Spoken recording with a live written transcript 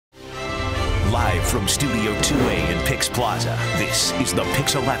Live from Studio 2A in Pix Plaza, this is the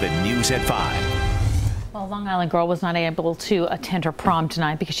Pix 11 News at 5. Well, Long Island girl was not able to attend her prom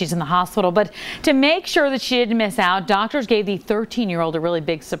tonight because she's in the hospital. But to make sure that she didn't miss out, doctors gave the 13-year-old a really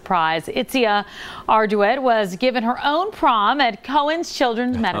big surprise. Itzia Arduet was given her own prom at Cohen's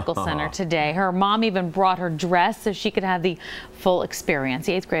Children's Medical Center today. Her mom even brought her dress so she could have the full experience.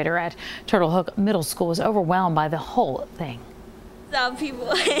 The 8th grader at Turtle Hook Middle School was overwhelmed by the whole thing. Saw people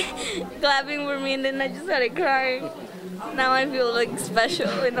clapping for me, and then I just started crying. Now I feel like special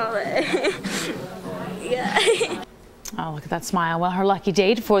and all that. Yeah. Oh, look at that smile. Well, her lucky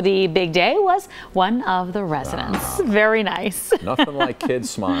date for the big day was one of the residents. Wow. Very nice. Nothing like kids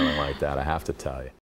smiling like that, I have to tell you.